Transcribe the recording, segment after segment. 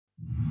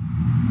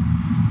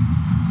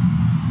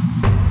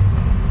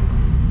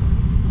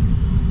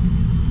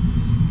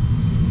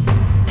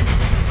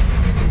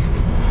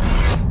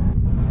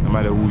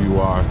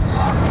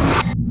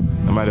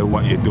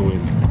you're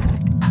doing.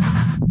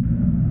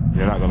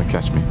 You're not gonna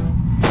catch me.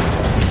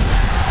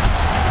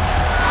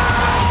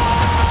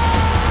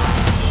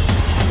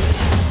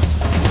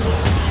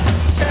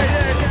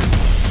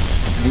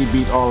 He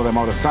beat all of them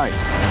out of sight.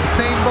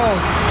 Usain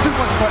Bolt, too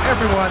much for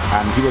everyone.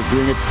 And he was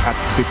doing it at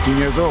 15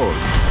 years old.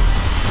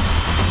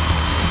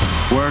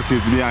 Work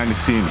is behind the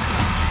scene.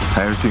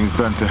 Everything's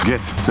done to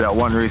get to that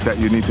one race that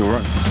you need to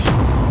run.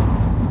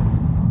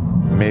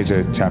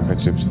 Major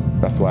championships,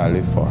 that's what I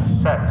live for.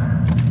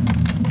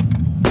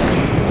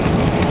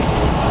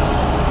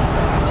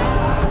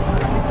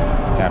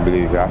 Can't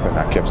believe it happened.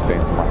 I kept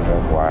saying to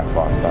myself why I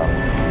fought stop.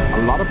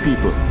 A lot of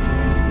people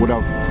would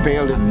have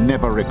failed and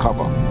never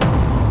recover.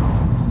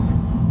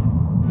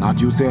 Not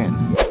Usain.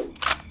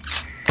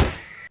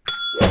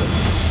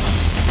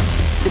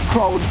 The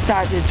crowd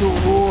started to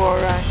roar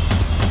and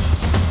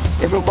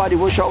everybody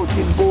was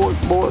shouting, Bolt,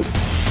 Bolt.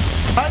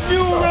 A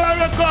new world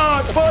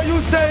record for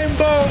Usain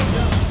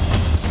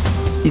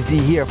Bolt! Is he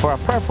here for a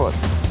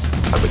purpose?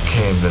 I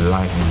became the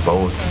lightning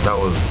bolt. That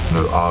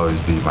will always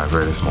be my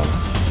greatest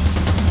moment.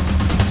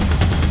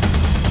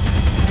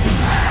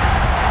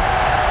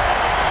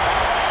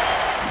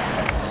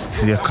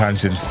 See your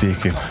conscience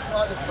speaking.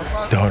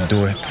 Don't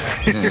do it.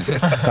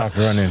 Stop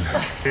running.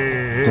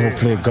 Go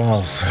play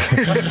golf.